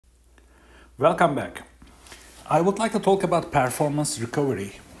Welcome back. I would like to talk about performance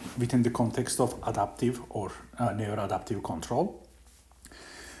recovery within the context of adaptive or neuroadaptive control.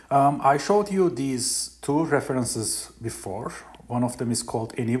 I showed you these two references before. One of them is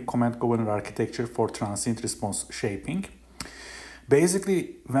called a new command governor architecture for transient response shaping.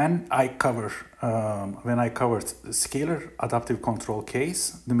 Basically, when I covered scalar adaptive control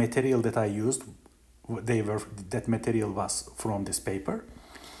case, the material that I used, that material was from this paper.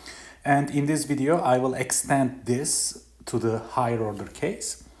 And in this video, I will extend this to the higher order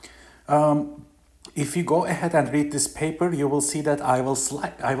case. If you go ahead and read this paper, you will see that I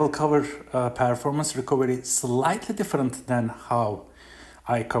will cover performance recovery slightly different than how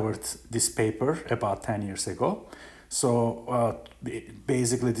I covered this paper about 10 years ago. So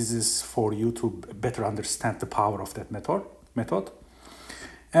basically, this is for you to better understand the power of that method.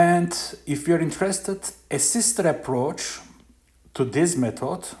 And if you're interested, a sister approach to this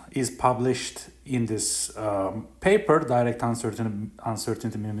method is published in this paper, Direct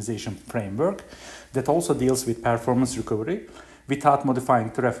Uncertainty Minimization Framework, that also deals with performance recovery without modifying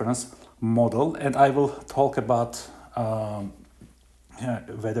the reference model. And I will talk about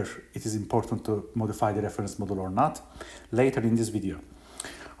whether it is important to modify the reference model or not later in this video.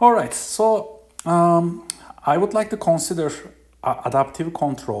 All right, so I would like to consider adaptive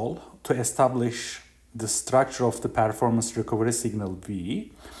control to establish the structure of the performance recovery signal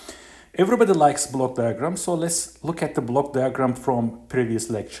V. Everybody likes block diagram, so let's look at the block diagram from previous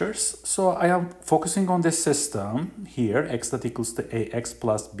lectures. So I am focusing on this system here, x that equals to ax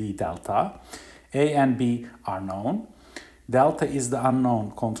plus b delta. A and b are known. Delta is the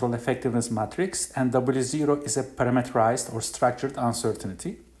unknown control effectiveness matrix, and W0 is a parameterized or structured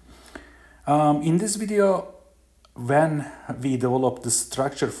uncertainty. In this video, when we develop the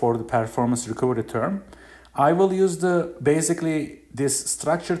structure for the performance recovery term, I will use basically this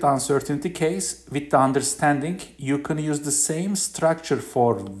structured uncertainty case with the understanding you can use the same structure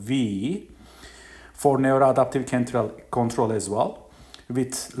for V for neuroadaptive control as well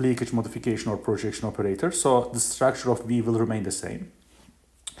with leakage modification or projection operator. So the structure of V will remain the same.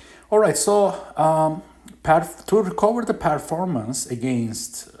 All right, so to recover the performance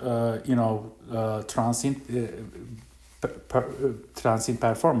against transient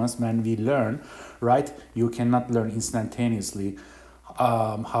performance, when we learn, right, you cannot learn instantaneously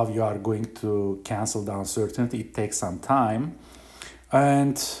how you are going to cancel the uncertainty. It takes some time.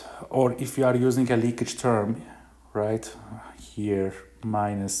 Or if you are using a leakage term, right, here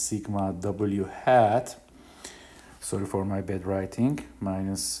minus sigma w hat, sorry for my bad writing,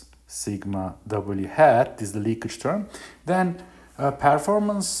 minus sigma w hat, this is the leakage term, then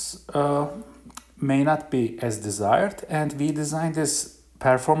performance may not be as desired, and we designed this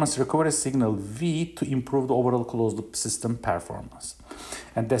performance recovery signal V to improve the overall closed loop system performance.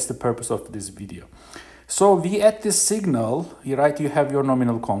 And that's the purpose of this video. So we add this signal, right? You have your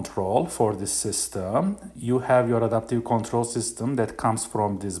nominal control for this system. You have your adaptive control system that comes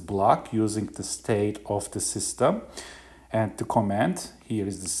from this block using the state of the system. And the command, here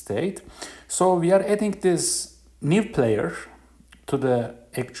is the state. So we are adding this new player to the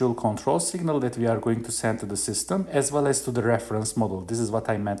actual control signal that we are going to send to the system, as well as to the reference model. This is what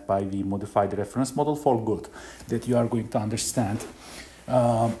I meant by we modify the reference model for good, that you are going to understand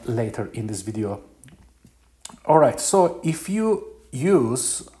later in this video. All right, so if you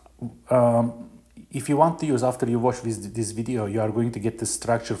want to use, after you watch this video, you are going to get the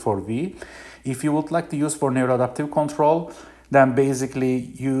structure for V. If you would like to use for neuroadaptive control, then basically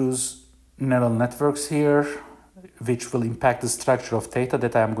use neural networks here, which will impact the structure of theta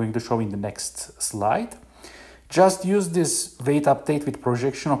that I am going to show in the next slide. Just use this weight update with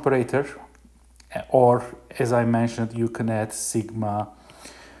projection operator, or as I mentioned, you can add sigma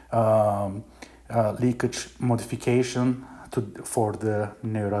leakage modification for the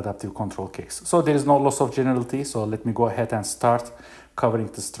neuroadaptive control case. So there is no loss of generality, so let me go ahead and start covering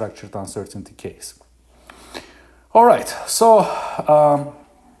the structured uncertainty case. All right, so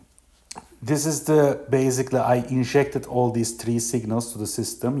this is basically I injected all these three signals to the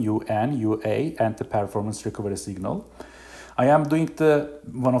system, UN, UA, and the performance recovery signal. I am doing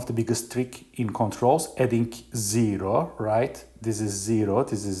one of the biggest trick in controls, adding 0, right? This is 0,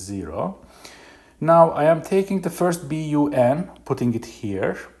 this is 0. Now I am taking the first BUN, putting it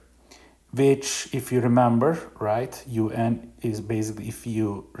here, which, if you remember, right, UN is basically, if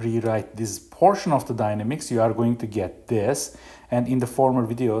you rewrite this portion of the dynamics, you are going to get this. And in the former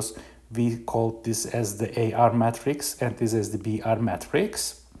videos, we called this as the AR matrix and this is the BR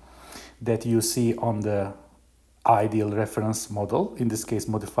matrix that you see on the ideal reference model, in this case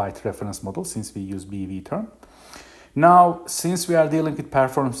modified reference model, since we use BV term. Now, since we are dealing with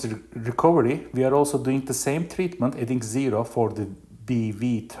performance recovery, we are also doing the same treatment, adding 0 for the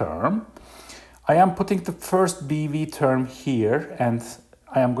BV term. I am putting the first BV term here, and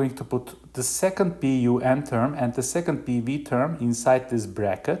I am going to put the second BUN term and the second BV term inside these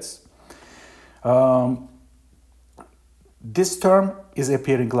brackets. This term is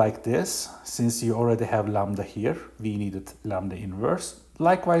appearing like this. Since you already have lambda here, we needed lambda inverse.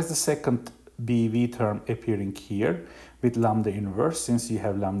 Likewise, the second BV term appearing here with lambda inverse, since you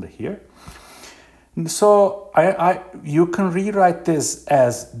have lambda here. So you can rewrite this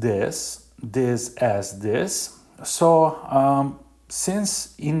as this as this. So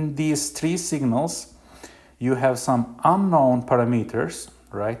since in these three signals you have some unknown parameters,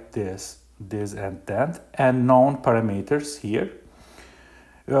 right? This and that, and known parameters here.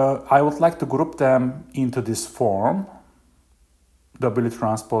 I would like to group them into this form, W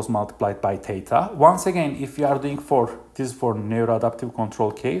transpose multiplied by theta. Once again, if you are doing for neuroadaptive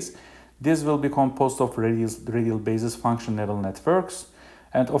control case, this will be composed of radial basis function neural networks.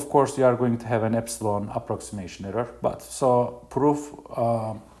 And of course, you are going to have an epsilon approximation error. But so proof,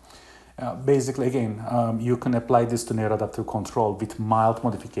 basically, again, you can apply this to neuroadaptive control with mild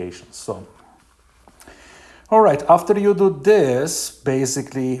modifications. So, all right, after you do this,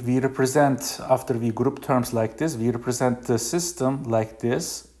 basically, we represent, after we group terms like this, we represent the system like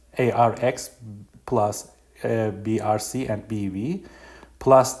this, ARX plus BRC and BV,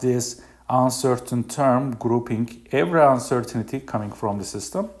 plus this uncertain term grouping every uncertainty coming from the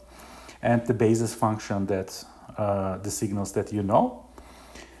system, and the basis function that the signals that you know.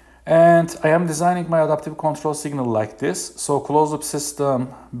 And I am designing my adaptive control signal like this. So closed-loop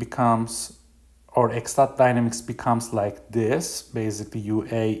system becomes, or X-dot dynamics becomes like this. Basically,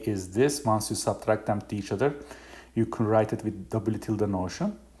 UA is this. Once you subtract them to each other, you can write it with W tilde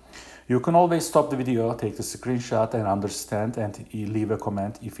notion. You can always stop the video, take the screenshot and understand, and leave a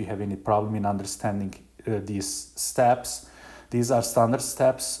comment if you have any problem in understanding these steps. These are standard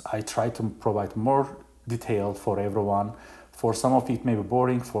steps. I try to provide more detail for everyone. For some of you, it may be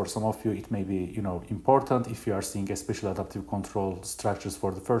boring. For some of you, it may be, important if you are seeing especially adaptive control structures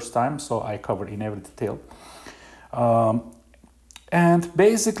for the first time. So I cover in every detail. And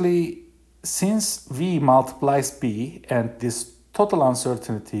basically, since V multiplies B and this total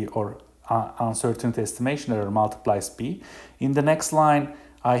uncertainty or uncertainty estimation error multiplies B, in the next line,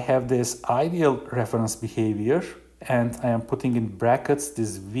 I have this ideal reference behavior, and I am putting in brackets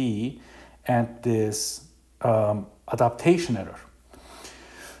this V and this adaptation error.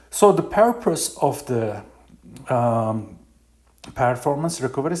 So the purpose of the performance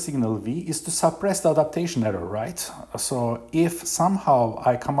recovery signal V is to suppress the adaptation error, right? So if somehow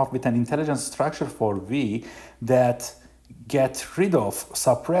I come up with an intelligent structure for V that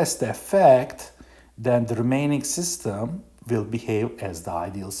suppress the effect, then the remaining system will behave as the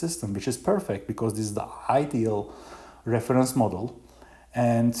ideal system, which is perfect because this is the ideal reference model.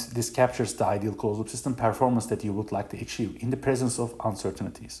 And this captures the ideal closed-loop system performance that you would like to achieve in the presence of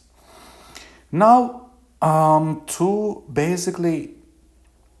uncertainties. Now, to basically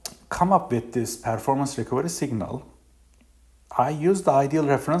come up with this performance recovery signal, I use the ideal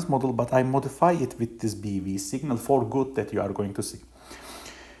reference model, but I modify it with this BV signal for good that you are going to see.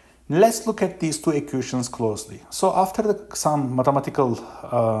 Let's look at these two equations closely. So after some mathematical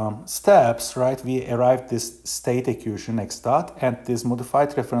steps, right, we arrived this state equation X dot and this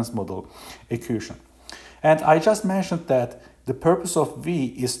modified reference model equation. And I just mentioned that the purpose of V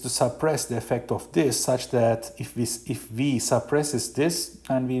is to suppress the effect of this such that if V suppresses this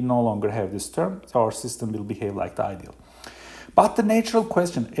and we no longer have this term, our system will behave like the ideal. But the natural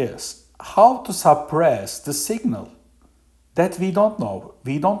question is how to suppress the signal that we don't know.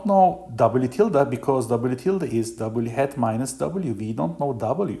 We don't know W tilde because W tilde is W hat minus W. We don't know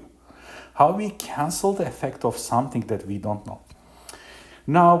W. How we cancel the effect of something that we don't know.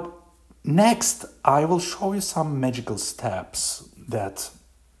 Now, next, I will show you some magical steps that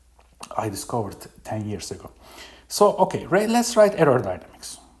I discovered 10 years ago. So, okay, let's write error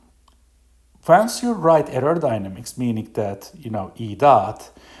dynamics. Once you write error dynamics, meaning that,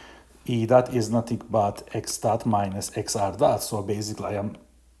 E dot is nothing but X dot minus XR dot. So basically I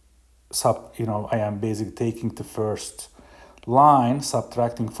am basically taking the first line,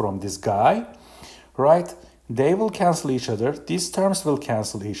 subtracting from this guy, right? They will cancel each other. These terms will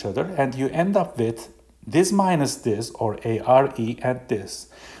cancel each other. And you end up with this minus this, or ARE and this.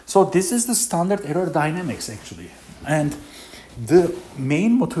 So this is the standard error dynamics actually. And the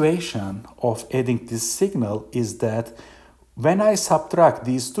main motivation of adding this signal is that when I subtract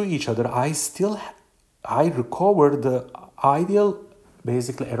these to each other, I recover the ideal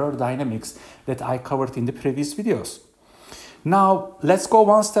basically error dynamics that I covered in the previous videos. Now, let's go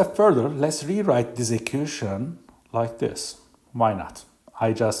one step further. Let's rewrite this equation like this. Why not?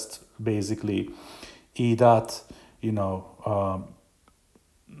 I just basically E dot,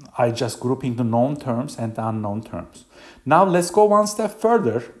 I just grouping the known terms and the unknown terms. Now let's go one step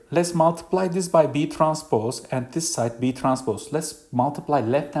further. Let's multiply this by B transpose and this side B transpose. Let's multiply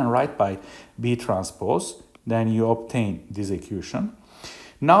left and right by B transpose. Then you obtain this equation.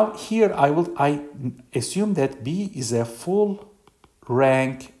 Now here I assume that B is a full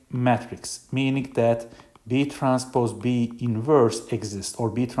rank matrix, meaning that B transpose B inverse exists, or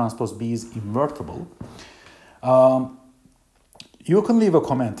B transpose B is invertible. You can leave a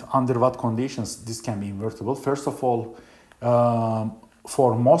comment under what conditions this can be invertible. First of all,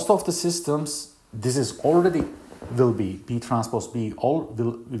 for most of the systems, this is already will be B transpose B, all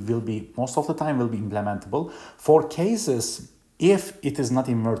will be, most of the time will be implementable. For cases, if it is not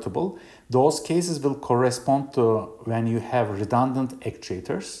invertible, those cases will correspond to when you have redundant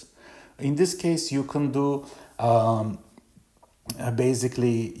actuators. In this case, you can do,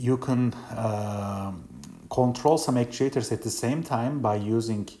 basically, you can control some actuators at the same time by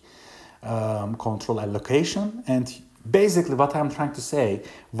using control allocation. And basically what I'm trying to say,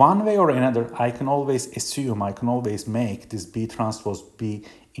 one way or another, I can always assume, I can always make this B transpose B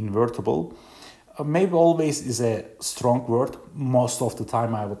invertible. Maybe always is a strong word. Most of the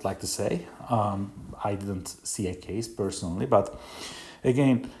time I would like to say. I didn't see a case personally, but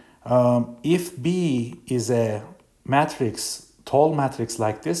again, if B is a matrix, tall matrix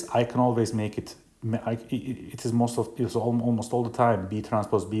like this, I can always make it, it is almost all the time B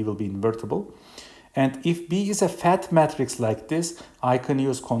transpose B will be invertible. And if B is a fat matrix like this, I can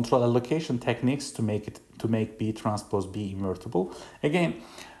use control allocation techniques to make B transpose B invertible. Again,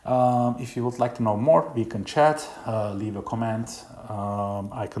 if you would like to know more, we can chat, leave a comment.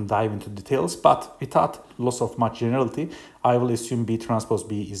 I can dive into details, but without loss of much generality, I will assume B transpose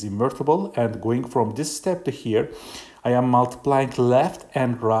B is invertible. And going from this step to here, I am multiplying left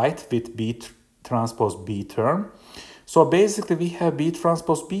and right with B transpose B term. So basically we have B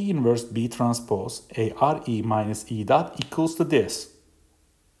transpose B inverse B transpose ARE minus E dot equals to this.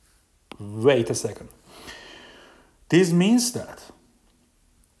 Wait a second. This means that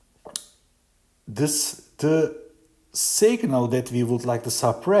the signal that we would like to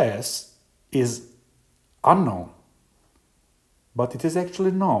suppress is unknown, but it is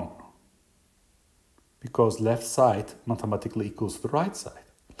actually known because left side mathematically equals the right side.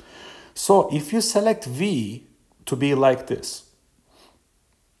 So if you select V to be like this,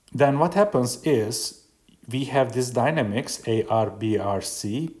 then what happens is we have this dynamics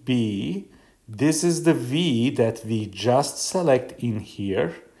ARBRC B. This is the V that we just select in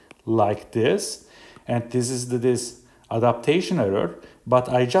here like this, and this is this adaptation error, but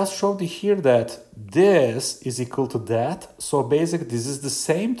I just showed you here that this is equal to that. So basically this is the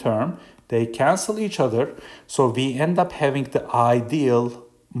same term, they cancel each other, so we end up having the ideal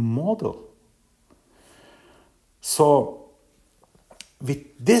model. So with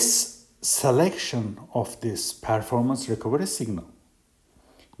this selection of this performance recovery signal,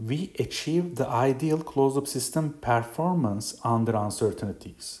 we achieve the ideal closed-loop system performance under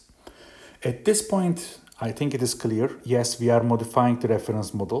uncertainties. At this point, I think it is clear, yes, we are modifying the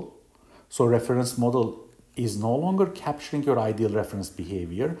reference model. So reference model is no longer capturing your ideal reference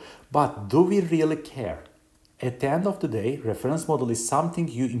behavior, but do we really care? At the end of the day, reference model is something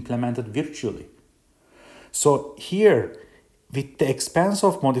you implemented virtually. So here, with the expense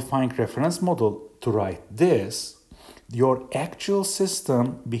of modifying reference model to write this, your actual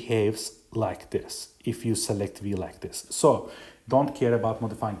system behaves like this if you select V like this. So don't care about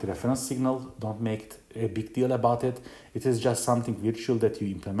modifying the reference signal, don't make a big deal about it. It is just something virtual that you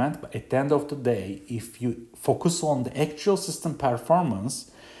implement. But at the end of the day, if you focus on the actual system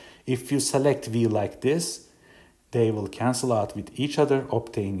performance, if you select V like this, they will cancel out with each other,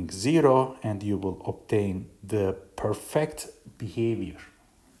 obtaining 0, and you will obtain the perfect behavior.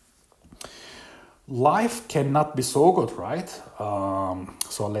 Life cannot be so good, right?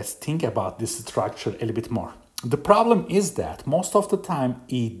 So let's think about this structure a little bit more. The problem is that most of the time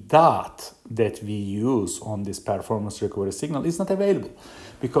E dot that we use on this performance recovery signal is not available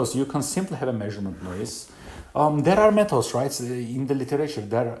because you can simply have a measurement noise. There are methods, right? In the literature,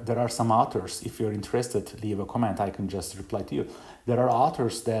 there are some authors. If you're interested, leave a comment. I can just reply to you. There are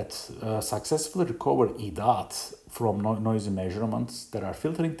authors that successfully recover E dot from noisy measurements. There are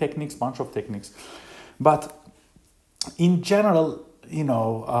filtering techniques, bunch of techniques. But in general,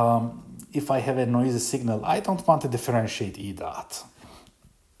 if I have a noisy signal, I don't want to differentiate E dot.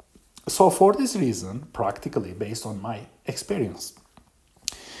 So for this reason, practically based on my experience,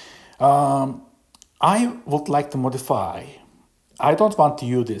 I would like to modify. I don't want to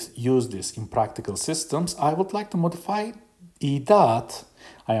use this in practical systems. I would like to modify E dot.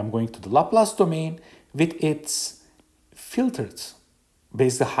 I am going to the Laplace domain with its filtered,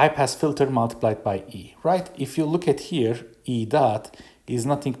 basically high pass filter multiplied by E, right? If you look at here, E dot is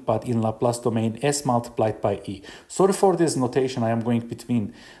nothing but in Laplace domain S multiplied by E. Sorry for this notation, I am going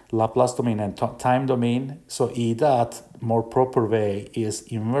between Laplace domain and time domain. So E dot, more proper way, is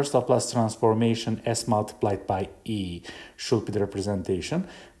inverse Laplace transformation S multiplied by E should be the representation.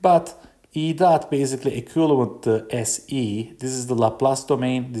 But E dot basically equivalent to SE. This is the Laplace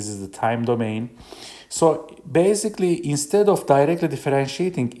domain, this is the time domain. So basically, instead of directly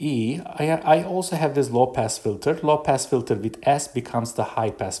differentiating E, I also have this low pass filter. Low pass filter with S becomes the high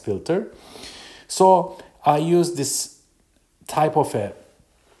pass filter. So I use this type of a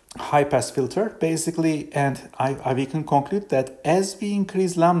high pass filter basically, and we can conclude that as we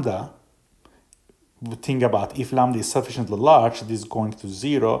increase lambda, think about if lambda is sufficiently large, this is going to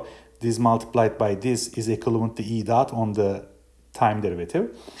 0. This multiplied by this is equivalent to E dot on the time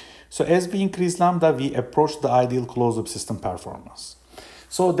derivative. So as we increase lambda, we approach the ideal closed-loop system performance.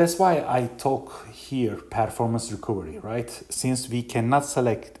 So that's why I talk here performance recovery, right? Since we cannot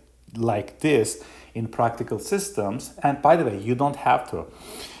select like this in practical systems, and by the way, you don't have to.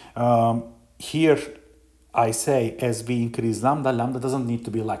 Here I say as we increase lambda, lambda doesn't need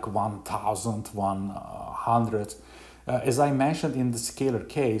to be like 1,000, 100. As I mentioned in the scalar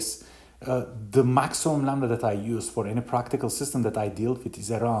case, the maximum lambda that I use for any practical system that I deal with is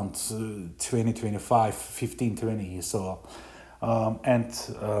around 20, 25, 15, 20. So,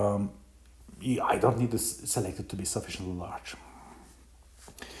 I don't need to select it to be sufficiently large.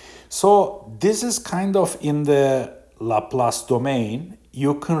 So this is kind of in the Laplace domain.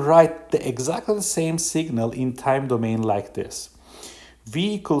 You can write exactly the same signal in time domain like this.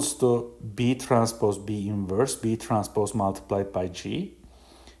 V equals to B transpose B inverse, B transpose multiplied by G.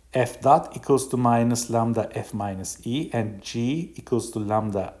 F dot equals to minus lambda F minus E, and G equals to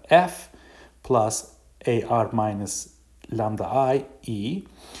lambda F plus AR minus lambda I E.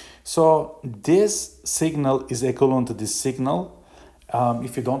 So this signal is equivalent to this signal.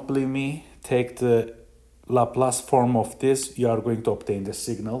 If you don't believe me, take the Laplace form of this, you are going to obtain the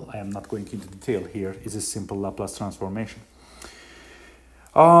signal. I am not going into detail here. It's a simple Laplace transformation.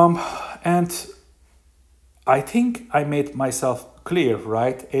 And I think I made myself clear,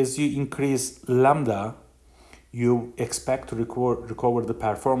 right? As you increase lambda, you expect to recover the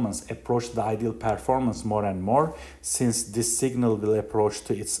performance, approach the ideal performance more and more, since this signal will approach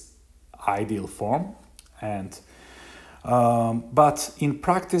to its ideal form. And but in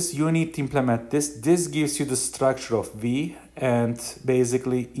practice, you need to implement this. This gives you the structure of V, and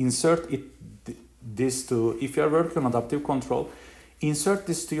basically insert this to, if you are working on adaptive control, insert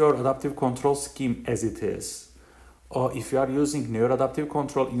this to your adaptive control scheme as it is. Or if you are using neuroadaptive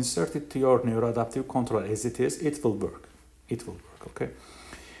control, insert it to your neuroadaptive control as it is. It will work. It will work, okay?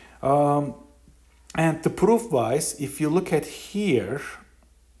 And the proof-wise, if you look at here,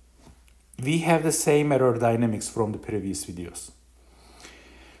 we have the same error dynamics from the previous videos.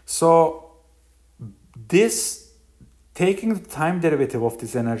 So this, taking the time derivative of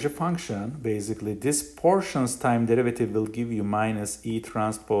this energy function, basically this portion's time derivative will give you minus E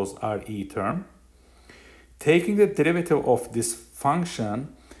transpose RE term. Taking the derivative of this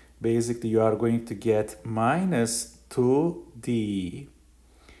function, basically you are going to get minus 2D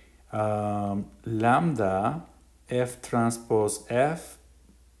lambda F transpose F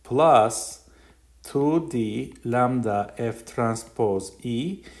plus 2D lambda F transpose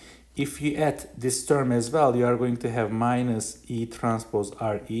E. If you add this term as well, you are going to have minus E transpose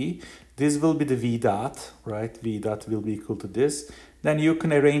RE. This will be the V dot, right? V dot will be equal to this. Then you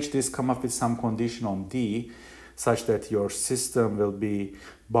can arrange this, come up with some condition on D, such that your system will be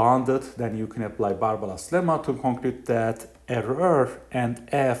bounded. Then you can apply Barbala's lemma to conclude that error and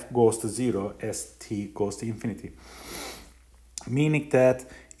F goes to 0 as T goes to infinity. Meaning that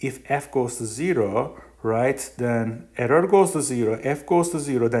if F goes to 0, right, then error goes to 0, F goes to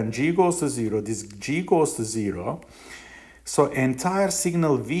 0, then G goes to 0, this G goes to 0. So entire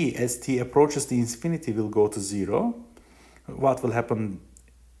signal V as T approaches the infinity will go to 0. What will happen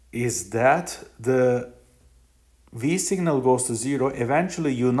is that the V signal goes to 0.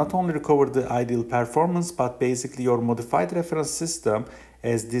 Eventually, you not only recover the ideal performance, but basically your modified reference system,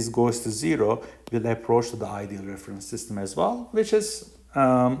 as this goes to 0, will approach the ideal reference system as well, which is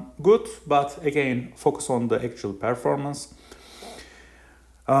good, but again, focus on the actual performance.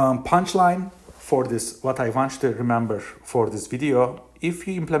 Punchline for this, what I want you to remember for this video: if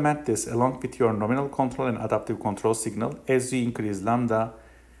you implement this along with your nominal control and adaptive control signal, as you increase lambda,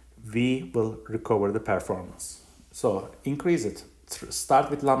 we will recover the performance. So increase it. Start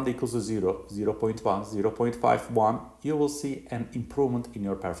with lambda equals to 0, 0.1, 0.51. You will see an improvement in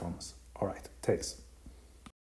your performance. All right, thanks.